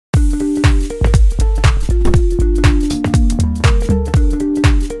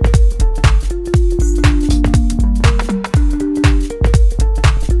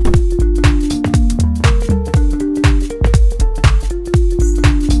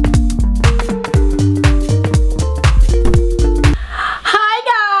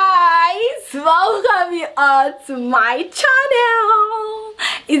to my channel.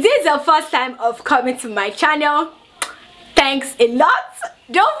 Is this your first time of coming to my channel? Thanks a lot.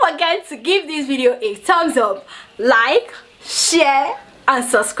 Don't forget to give this video a thumbs up, like, share and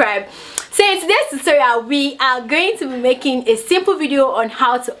subscribe. So in today's tutorial we are going to be making a simple video on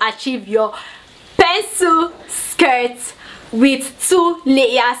how to achieve your pencil skirt with 2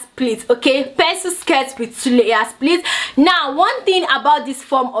 layers pleats. Okay, pencil skirts with 2 layers pleats. Now one thing about this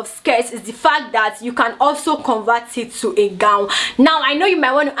form of skirts is the fact that you can also convert it to a gown. Now I know you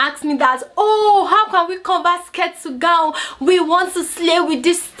might want to ask me that, oh, how can we convert skirt to gown? We want to slay with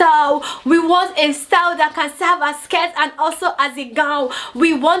this style. We want a style that can serve as skirt and also as a gown.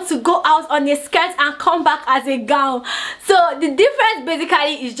 We want to go out on a skirt and come back as a gown. So the difference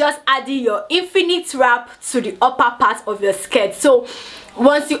basically is just adding your infinite wrap to the upper part of your skirt. So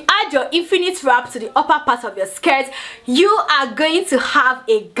once you add your infinite wrap to the upper part of your skirt, you are going to have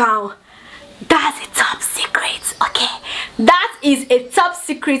a gown. That's a top secret. Okay, that is a top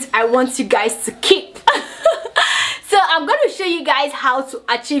secret I want you guys to keep. So I'm going to show you guys how to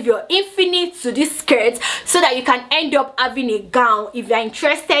achieve your infinite to this skirt so that you can end up having a gown if you're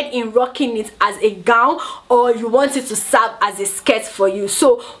interested in rocking it as a gown or you want it to serve as a skirt for you.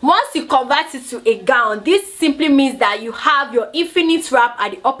 So once you convert it to a gown, this simply means that you have your infinite wrap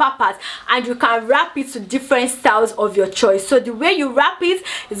at the upper part and you can wrap it to different styles of your choice. So the way you wrap it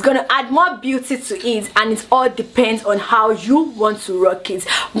is going to add more beauty to it, and it all depends on how you want to rock it.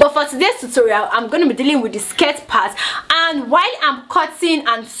 But for today's tutorial I'm going to be dealing with the skirt part, and while I'm cutting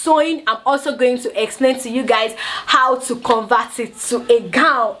and sewing I'm also going to explain to you guys how to convert it to a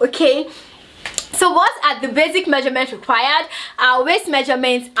gown. Okay, so what are the basic measurements required? Our waist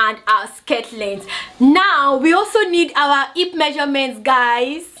measurements and our skirt length. Now we also need our hip measurements,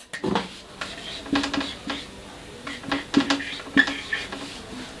 guys.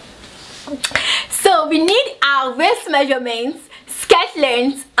 So we need our waist measurements, skirt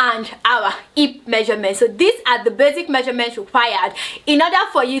length and our hip measurements. So these are the basic measurements required in order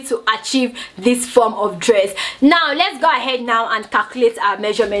for you to achieve this form of dress. Now let's go ahead now and calculate our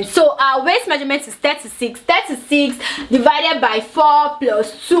measurements. So our waist measurement is 36 divided by 4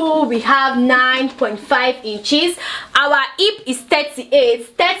 plus 2, we have 9.5 inches. Our hip is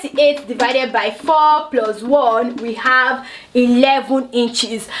 38 divided by 4 plus 1, we have 11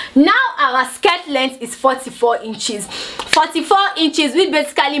 inches. Now our skirt length is 44 inches. 44 inches, which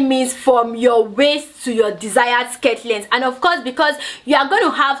basically means from your waist to your desired skirt length. And of course, because you are going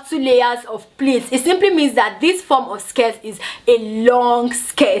to have 2 layers of pleats, it simply means that this form of skirt is a long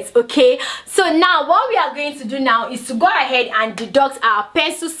skirt. Okay, so now what we are going to do now is to go ahead and deduct our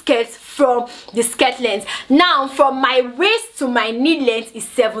pencil skirts from the skirt length. Now from my waist to my knee length is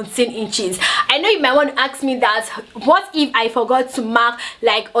 17 inches. I know you might want to ask me that, what if I forgot to mark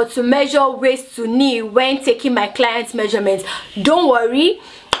or to measure waist to knee when taking my client's measurements? Don't worry,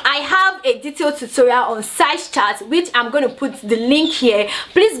 I have a detailed tutorial on size charts which I'm going to put the link here.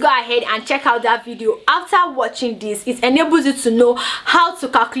 Please go ahead and check out that video. After watching this, it enables you to know how to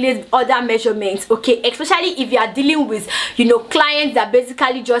calculate other measurements. Okay, especially if you are dealing with clients that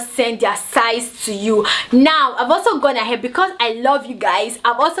basically just send their size to you. Now I've also gone ahead, because I love you guys,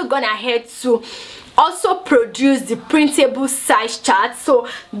 I've also gone ahead to also produce the printable size chart. So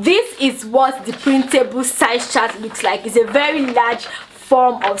this is what the printable size chart looks like. It's a very large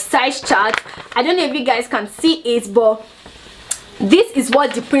form of size chart. I don't know if you guys can see it, but this is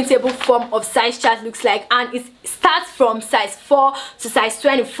what the printable form of size chart looks like, and it starts from size 4 to size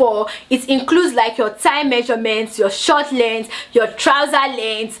 24. It includes your thigh measurements, your short length, your trouser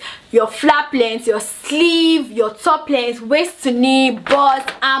length, your flap length, your sleeve, your top length, waist to knee,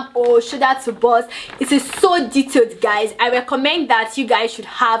 bust, armhole, shoulder to bust. It is so detailed, guys. I recommend that you guys should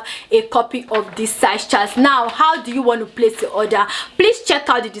have a copy of this size chart. Now how do you want to place your order? Please check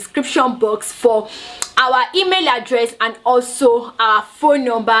out the description box for our email address and also our phone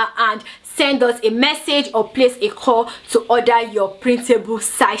number, and send us a message or place a call to order your printable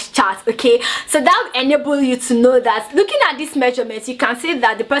size chart. Okay, so that will enable you to know that looking at these measurements you can say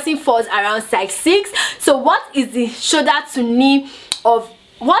that the person falls around size 6. So what is the shoulder to knee of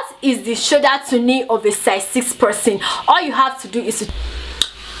a size 6 person? All you have to do is to...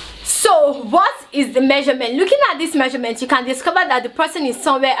 So what is the measurement? Looking at this measurement you can discover that the person is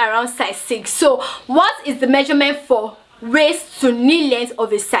somewhere around size 6. So what is the measurement for waist to knee length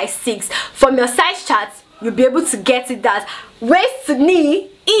of a size 6? From your size chart you'll be able to get it that waist to knee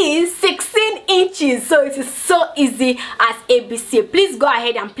is 16 inches. So it is so easy as ABC. Please go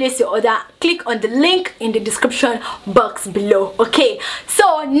ahead and place your order. Click on the link in the description box below. Okay,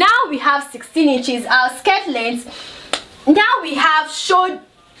 so now we have 16 inches our skirt length. Now we have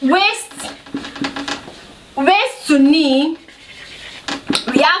waist waist to knee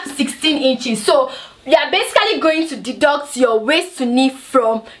we have 16 inches. So you are basically going to deduct your waist to knee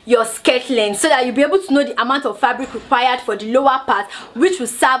from your skirt length so that you'll be able to know the amount of fabric required for the lower part, which will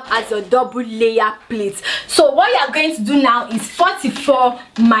serve as your double layer pleats. So what you are going to do now is 44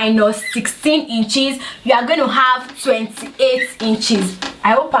 minus 16 inches. You are going to have 28 inches.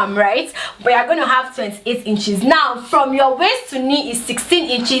 I hope I'm right, but you are going to have 28 inches. Now from your waist to knee is 16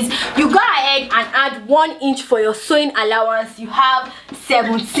 inches. You go ahead and add 1 inch for your sewing allowance. You have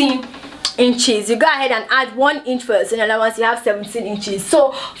 17 inches. You go ahead and add 1 inch for your sewing allowance. You have 17 inches.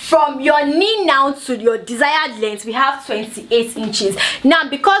 So from your knee now to your desired length we have 28 inches. Now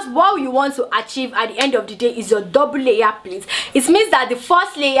because what you want to achieve at the end of the day is your double layer pleat, it means that the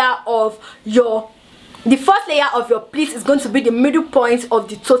first layer of your pleat is going to be the middle point of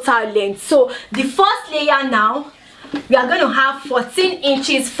the total length. So the first layer now we are going to have 14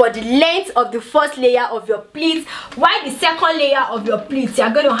 inches for the length of the first layer of your pleat, while the second layer of your pleat you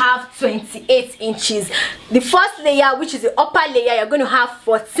are going to have 28 inches. The first layer, which is the upper layer, you're going to have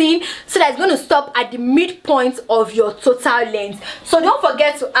 14, so that's going to stop at the midpoint of your total length. So don't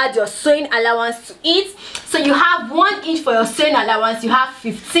forget to add your sewing allowance to it. So you have 1 inch for your sewing allowance, you have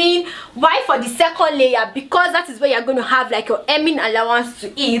 15. While for the second layer, because that is where you're going to have like your hemming allowance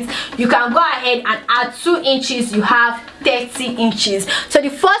to it, you can go ahead and add 2 inches. You have 30 inches. So the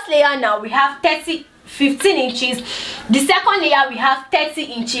first layer now we have 15 inches. The second layer we have 30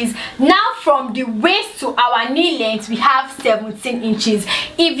 inches. Now from the waist to our knee length we have 17 inches.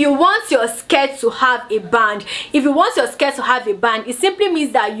 If you want your skirt to have a band, it simply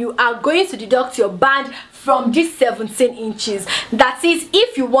means that you are going to deduct your band from this 17 inches. That is,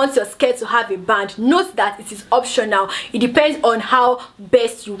 if you want your skirt to have a band, note that it is optional. It depends on how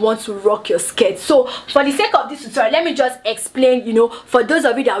best you want to rock your skirt. So for the sake of this tutorial, let me just explain, for those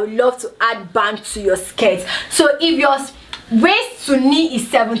of you that would love to add band to your skirt. So if your waist to knee is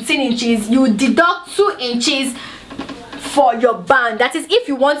 17 inches, you deduct 2 inches for your band. That is, if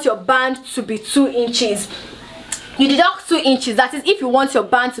you want your band to be 2 inches, you deduct 2 inches. That is, if you want your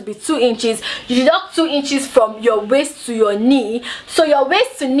band to be 2 inches, you deduct 2 inches from your waist to your knee. So your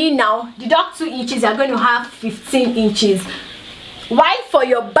waist to knee now, deduct 2 inches, you're going to have 15 inches. While for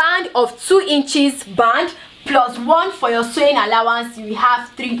your band of 2 inches band plus 1 for your sewing allowance, you will have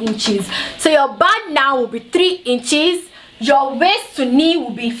 3 inches. So your band now will be 3 inches. Your waist to knee will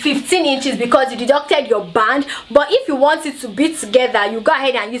be 15 inches because you deducted your band. But if you want it to be together, you go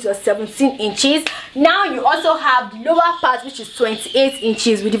ahead and use your 17 inches. Now you also have the lower part, which is 28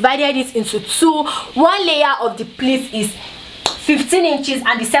 inches. We divided it into two. One layer of the pleat is 15 inches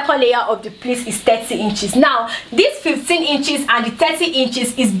and the second layer of the pleat is 30 inches. Now this 15 inches and the 30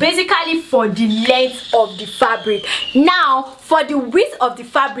 inches is basically for the length of the fabric. Now for the width of the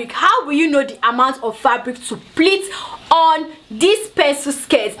fabric, how will you know the amount of fabric to pleat on this pencil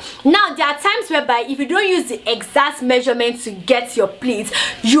skirt? Now there are times whereby if you don't use the exact measurement to get your pleat,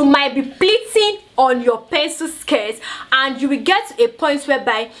 you might be pleating on your pencil skirt and you will get to a point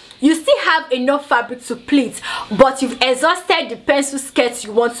whereby you still have enough fabric to pleat, but you've exhausted the pencil skirt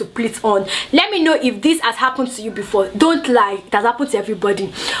you want to pleat on. Let me know if this has happened to you before. Don't lie, it has happened to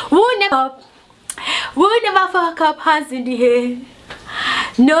everybody. We'll never fuck up, hands in the air,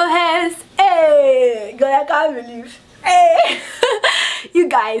 no hands. Hey God, I can't believe. Hey. You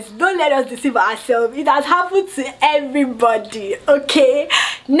guys, don't let us deceive ourselves. It has happened to everybody, okay?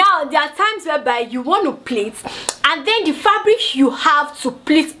 Now there are times whereby you want to pleat and then the fabric you have to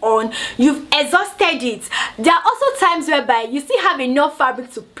pleat on, you've exhausted it. There are also times whereby you still have enough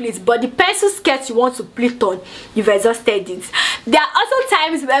fabric to pleat, but the pencil skirt you want to pleat on, you've exhausted it. There are also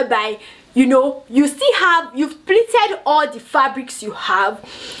times whereby you've pleated all the fabrics you have,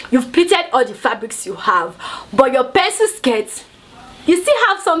 but your pencil skirt, you still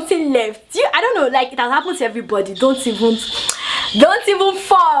have something left. I don't know, like it has happened to everybody. Don't even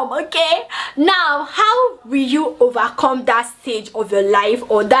form, okay? Now how will you overcome that stage of your life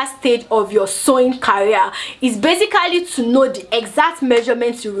or that stage of your sewing career? Is basically to know the exact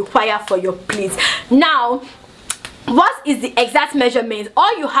measurements you require for your pleats. Now what is the exact measurement?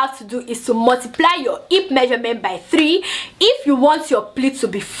 All you have to do is to multiply your hip measurement by 3 if you want your pleat to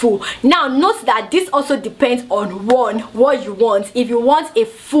be full. Now note that this also depends on what you want. If you want a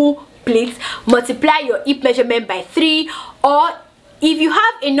full pleat, multiply your hip measurement by 3, or if you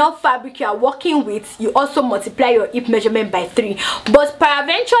have enough fabric you are working with, you also multiply your hip measurement by 3. But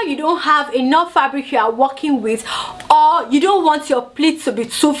peradventure you don't have enough fabric you are working with, or you don't want your pleats to be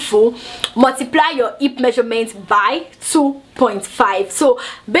too full, multiply your hip measurement by 2.5. so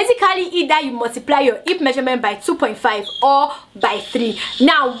basically either you multiply your hip measurement by 2.5 or by 3.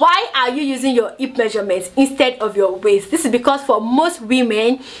 Now why are you using your hip measurements instead of your waist? This is because for most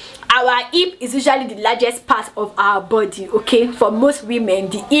women, our hip is usually the largest part of our body. Okay, for most women,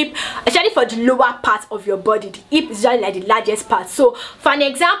 the hip, especially for the lower part of your body, the hip is usually like the largest part. So for an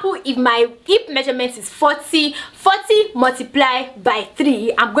example, if my hip measurement is 40 multiplied by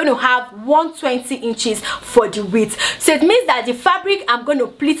 3, I'm going to have 120 inches for the width. So it means that the fabric I'm going to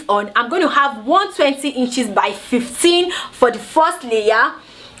pleat on, I'm going to have 120 inches by 15 for the first layer,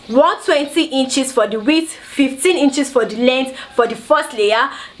 120 inches for the width, 15 inches for the length for the first layer.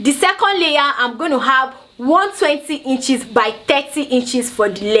 The second layer I'm going to have 120 inches by 30 inches for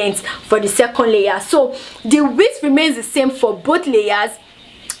the length for the second layer. So the width remains the same for both layers,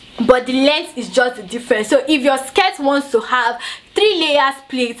 but the length is just the difference. So if your skirt wants to have 3 layers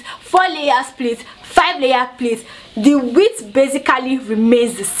pleats, 4 layers pleats, 5 layer pleats, the width basically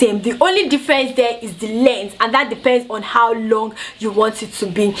remains the same. The only difference there is the length, and that depends on how long you want it to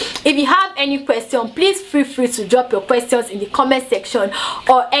be. If you have any question, please feel free to drop your questions in the comment section,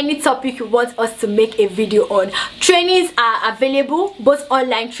 or any topic you want us to make a video on. Trainings are available, both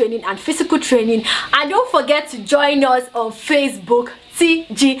online training and physical training, and don't forget to join us on Facebook,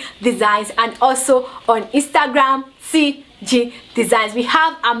 TG Designs, and also on Instagram, TG Designs. We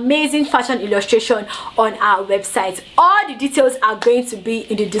have amazing fashion illustration on our website. All the details are going to be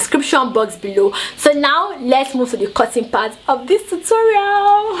in the description box below. So now let's move to the cutting part of this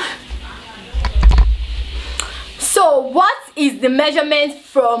tutorial. So what is the measurement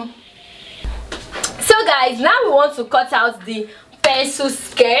from? So guys, now we want to cut out the pencil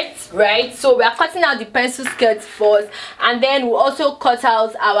skirt, right? So we are cutting out the pencil skirt first, and then we'll also cut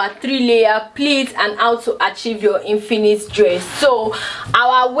out our 3-layer pleats and how to achieve your infinite dress. So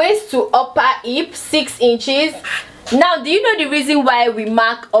our waist to upper hip, 6 inches. Now, do you know the reason why we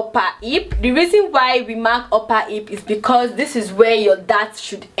mark upper hip? The reason why we mark upper hip is because this is where your dart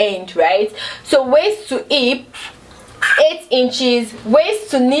should end, right? So waist to hip, 8 inches, waist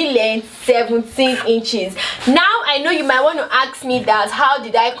to knee length, 17 inches. Now I know you might want to ask me that how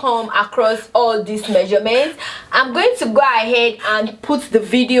did I come across all these measurements. I'm going to go ahead and put the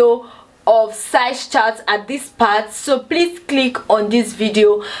video of size charts at this part, so please click on this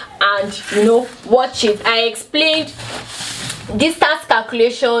video and watch it. I explained distance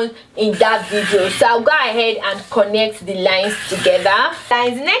calculation in that video, so I'll go ahead and connect the lines together.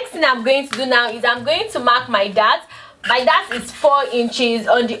 And the next thing I'm going to do now is I'm going to mark my dart. My dart is 4 inches.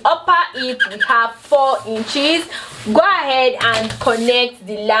 On the upper hip we have 4 inches. Go ahead and connect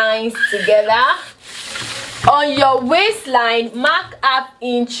the lines together. On your waistline, mark ½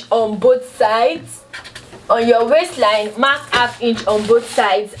 inch on both sides. On your waistline, mark ½ inch on both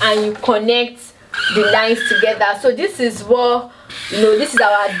sides, and you connect the lines together. So this is what this is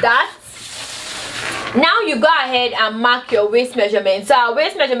our dart. Now you go ahead and mark your waist measurement. So our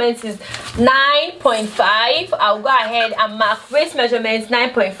waist measurement is 9.5. I'll go ahead and mark waist measurements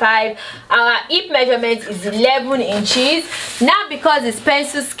 9.5. Our hip measurement is 11 inches. Now because it's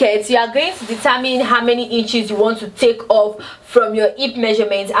pencil skirts, you are going to determine how many inches you want to take off from your hip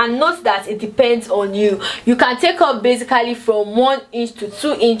measurements, and note that it depends on you. You can take off basically from 1 inch to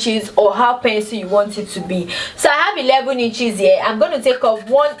 2 inches, or how pencil you want it to be. So I have 11 inches here. I'm going to take off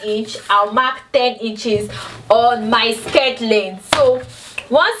 1 inch. I'll mark 10 inches on my skirt length. So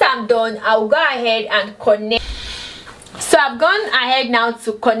once I'm done, I'll go ahead and connect. So I've gone ahead now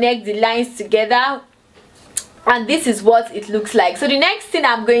to connect the lines together, and this is what it looks like. So the next thing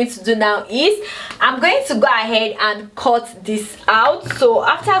I'm going to do now is I'm going to go ahead and cut this out. So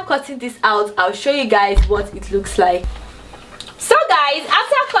after cutting this out, I'll show you guys what it looks like. So guys,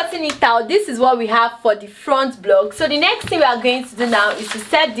 after cutting it out, this is what we have for the front block. So the next thing we are going to do now is to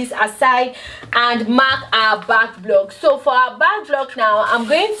set this aside and mark our back block. So for our back block now, I'm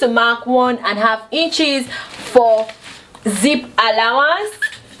going to mark 1.5 inches for zip allowance,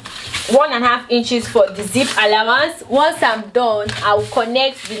 1.5 inches for the zip allowance. Once I'm done, I'll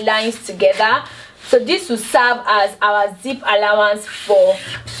connect the lines together. So this will serve as our zip allowance for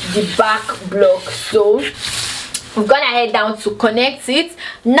the back block. So we've gone ahead down to connect it.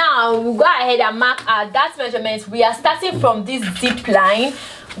 Now we'll go ahead and mark our dart measurements. We are starting from this zip line.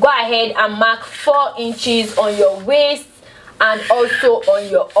 Go ahead and mark 4 inches on your waist and also on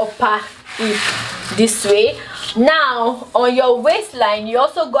your upper hip this way. Now on your waistline, you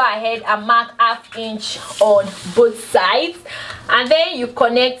also go ahead and mark 1/2 inch on both sides, and then you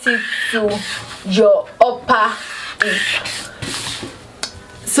connect it to your upper hip.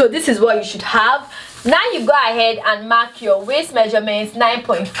 So this is what you should have. Now you go ahead and mark your waist measurements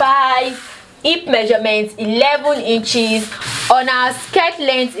 9.5, hip measurements 11 inches. On our skirt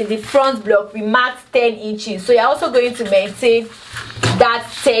length in the front block, we marked 10 inches. So you're also going to maintain that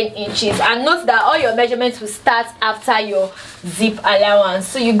 10 inches. And note that all your measurements will start after your zip allowance.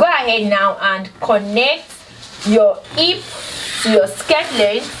 So you go ahead now and connect your hip to your skirt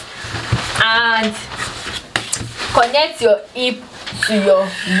length and connect your hip to your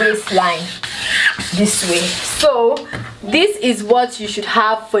waistline this way. So this is what you should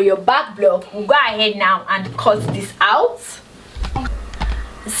have for your back block. We'll go ahead now and cut this out.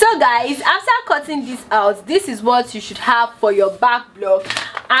 So guys, after cutting this out, this is what you should have for your back block,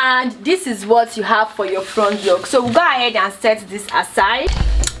 and this is what you have for your front block. So we'll go ahead and set this aside.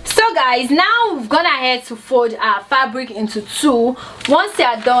 So guys, now we've gone ahead to fold our fabric into two. Once you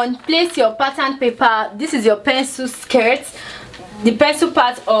are done, place your pattern paper. This is your pencil skirt, the pencil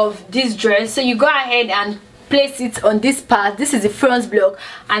part of this dress. So you go ahead and place it on this part. This is the front block,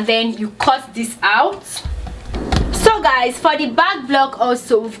 and then you cut this out. So guys, for the back block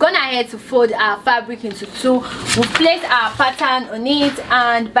also, we've gone ahead to fold our fabric into two. We've placed our pattern on it,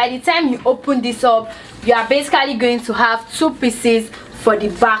 and by the time you open this up, you are basically going to have two pieces for the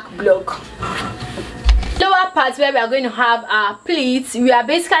back block. Lower part where we are going to have our pleats, we are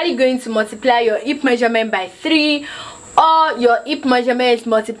basically going to multiply your hip measurement by 3, or your hip measurement is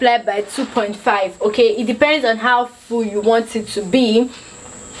multiplied by 2.5. okay, it depends on how full you want it to be.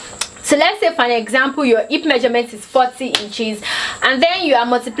 So let's say for an example, your hip measurement is 40 inches, and then you are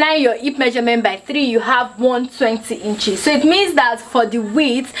multiplying your hip measurement by 3, you have 120 inches. So it means that for the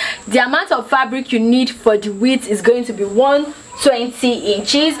width, the amount of fabric you need for the width is going to be 120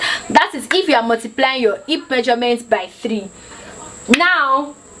 inches. That is if you are multiplying your hip measurement by 3.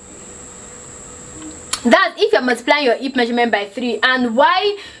 Now that's if you're multiplying your hip measurement by 3. And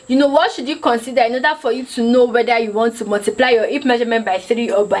why, you know, what should you consider in order for you to know whether you want to multiply your hip measurement by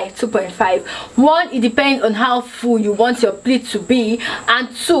 3 or by 2.5? 1, it depends on how full you want your pleat to be, and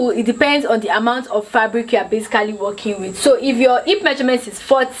 2, it depends on the amount of fabric you are basically working with. So if your hip measurement is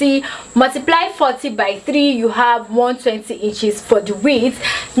 40, multiply 40 by 3, you have 120 inches for the width.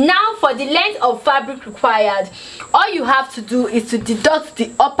 Now for the length of fabric required, all you have to do is to deduct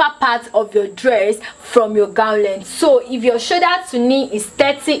the upper part of your dress from your gown length. So if your shoulder to knee is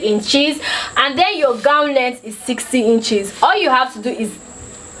 30 inches and then your gown length is 60 inches, all you have to do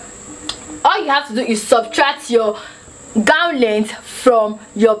is subtract your gown length from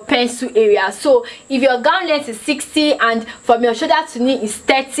your pencil area. So if your gown length is 60 and from your shoulder to knee is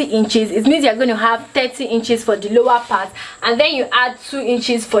 30 inches, it means you're going to have 30 inches for the lower part, and then you add 2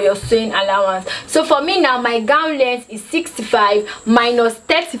 inches for your sewing allowance. So for me now, my gown length is 65 minus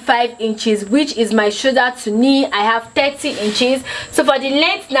 35 inches, which is my shoulder to knee. I have 30 inches. So for the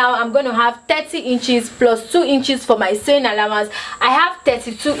length now, I'm going to have 30 inches plus 2 inches for my sewing allowance. I have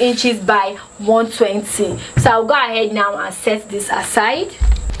 32 inches by 120. So I'll go ahead now and set this aside.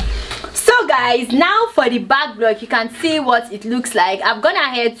 So guys, now for the back block, you can see what it looks like. I've gone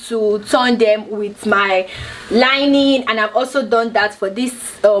ahead to turn them with my lining, and I've also done that for this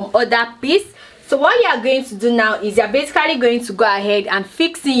other piece. So what you are going to do now is you're basically going to go ahead and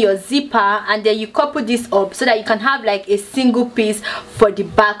fix in your zipper, and then you couple this up so that you can have like a single piece for the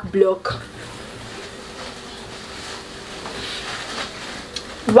back block.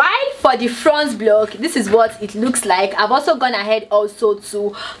 While for the front block, this is what it looks like. I've also gone ahead also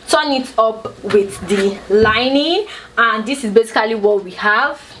to turn it up with the lining, and this is basically what we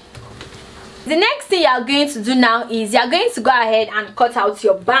have. The next thing you are going to do now is you are going to go ahead and cut out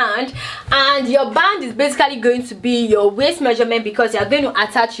your band, and your band is basically going to be your waist measurement because you are going to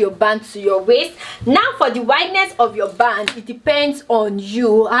attach your band to your waist. Now for the wideness of your band, it depends on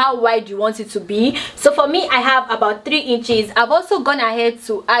you how wide you want it to be. So for me, I have about 3 inches. I've also gone ahead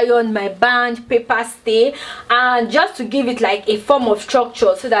to iron my band paper stay, and just to give it like a form of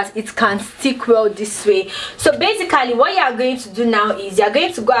structure so that it can stick well this way. So basically what you are going to do now is you are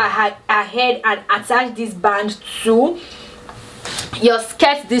going to go ahead and attach this band to your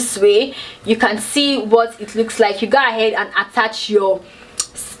skirt this way. You can see what it looks like. You go ahead and attach your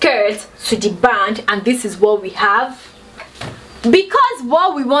skirt to the band, and this is what we have. Because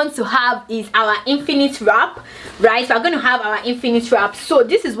what we want to have is our infinite wrap, right? So we're going to have our infinite wrap. So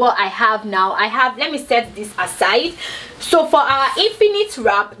this is what I have now. Let me set this aside. So for our infinite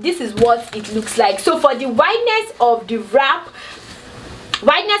wrap, this is what it looks like. So for the wideness of the wrap,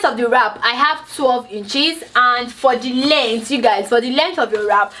 wideness of the wrap, I have 12 inches, and for the length, you guys, for the length of your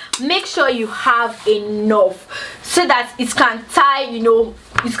wrap, make sure you have enough so that it can tie, you know,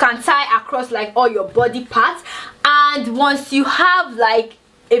 it can tie across like all your body parts. And once you have like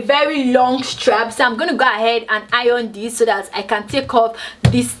a very long strap, so I'm going to go ahead and iron this so that I can take off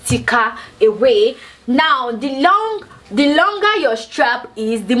this sticker away. Now the longer your strap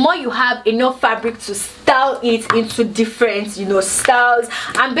is, the more you have enough fabric to style it into different, you know, styles.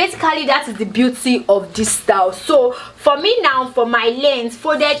 And basically that is the beauty of this style. So for me now, for my length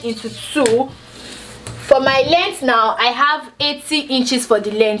folded into two, for my length now, I have 80 inches for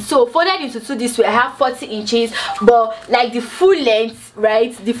the length. So folded into two this way, I have 40 inches, but like the full length,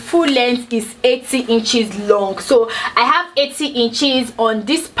 right, the full length is 80 inches long. So I have 80 inches on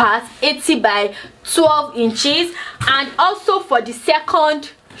this part, 80 by 12 inches. And also for the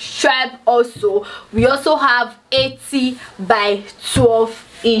second strap also, we also have 80 by 12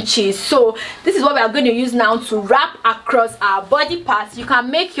 inches. So this is what we are going to use now to wrap across our body parts. You can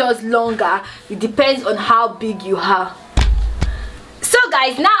make yours longer, it depends on how big you are. So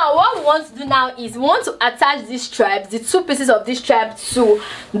guys, now what we want to do now is we want to attach these stripes, the two pieces of this stripe, to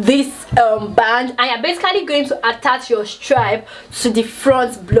this band, and you're basically going to attach your stripe to the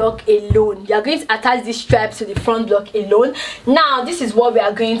front block alone. You're going to attach this stripe to the front block alone. Now this is what we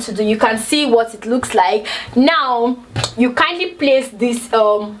are going to do. You can see what it looks like. Now you kindly place this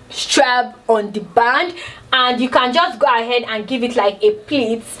strap on the band, and you can just go ahead and give it like a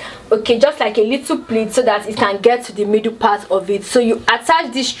pleat, okay, just like a little pleat, so that it can get to the middle part of it. So you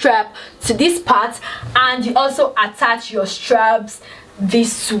attach this strap to this part, and you also attach your straps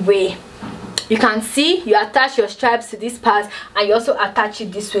this way. You can see you attach your straps to this part, and you also attach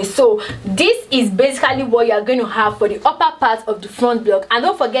it this way. So this is basically what you are going to have for the upper part of the front block. And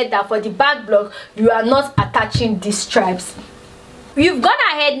don't forget that for the back block, you are not attaching these straps. You've gone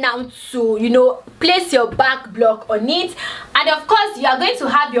ahead now to, you know, place your back block on it, and of course you are going to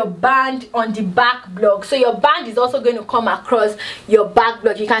have your band on the back block. So your band is also going to come across your back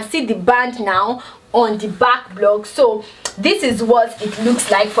block. You can see the band now on the back block. So this is what it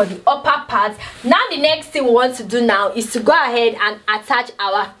looks like for the upper part. Now the next thing we want to do now is to go ahead and attach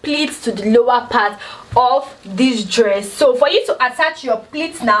our pleats to the lower part of this dress. So for you to attach your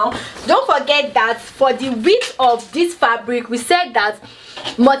pleats now, don't forget that for the width of this fabric, we said that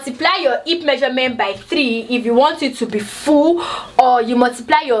multiply your hip measurement by 3 if you want it to be full, or you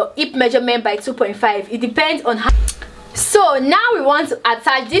multiply your hip measurement by 2.5. It depends on how. So now we want to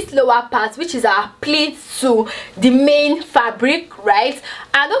attach this lower part, which is our pleats, to the main fabric, right?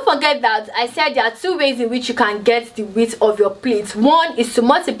 And don't forget that I said there are two ways in which you can get the width of your pleats. One is to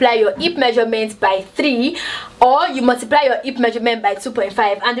multiply your hip measurement by 3, or you multiply your hip measurement by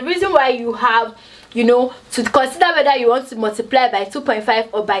 2.5. And the reason why you have, you know, to consider whether you want to multiply by 2.5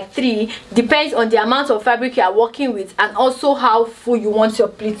 or by 3 depends on the amount of fabric you are working with, and also how full you want your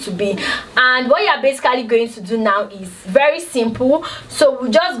pleat to be. And what you are basically going to do now is very simple. So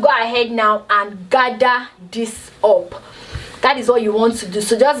we'll just go ahead now and gather this up. That is what you want to do.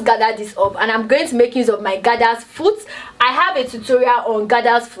 So just gather this up, and I'm going to make use of my gather's foot. I have a tutorial on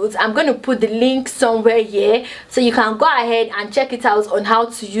gather's foot. I'm going to put the link somewhere here, so you can go ahead and check it out on how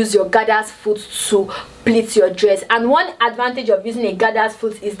to use your gather's foot to pleat your dress. And one advantage of using a gather's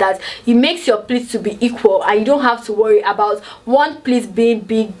foot is that it makes your pleats to be equal, and you don't have to worry about one pleat being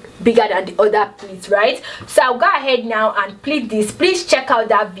bigger than the other pleat, right? So I'll go ahead now and pleat this. Please check out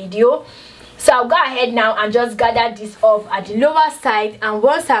that video. So I'll go ahead now and just gather this off at the lower side, and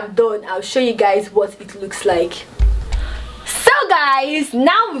once I'm done, I'll show you guys what it looks like. So guys,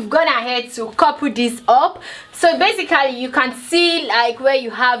 now we've gone ahead to couple this up. So basically you can see like where you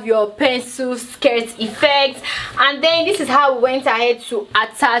have your pencil skirt effect, and then this is how we went ahead to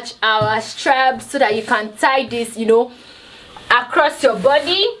attach our straps so that you can tie this, you know, across your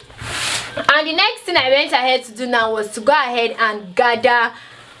body. And the next thing I went ahead to do now was to go ahead and gather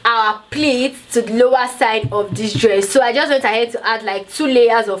our pleats to the lower side of this dress. So I just went ahead to add like 2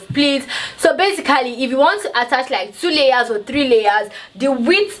 layers of pleats. So basically if you want to attach like 2 layers or 3 layers, the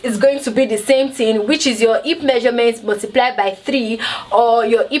width is going to be the same thing, which is your hip measurements multiplied by 3 or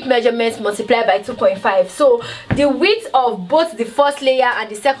your hip measurements multiplied by 2.5. So the width of both the first layer and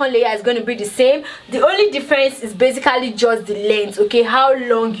the second layer is going to be the same. The only difference is basically just the length, okay, how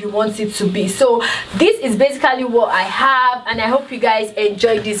long you want it to be. So this is basically what I have, and I hope you guys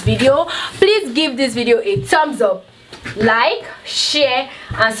enjoyed this video. Please give this video a thumbs up, like, share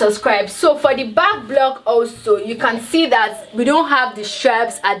and subscribe. So for the back block also, you can see that we don't have the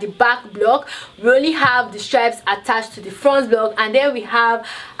straps at the back block. We only have the straps attached to the front block, and then we have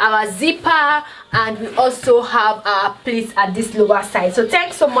our zipper and we also have our pleats at this lower side. So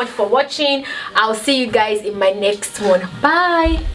thanks so much for watching. I'll see you guys in my next one. Bye.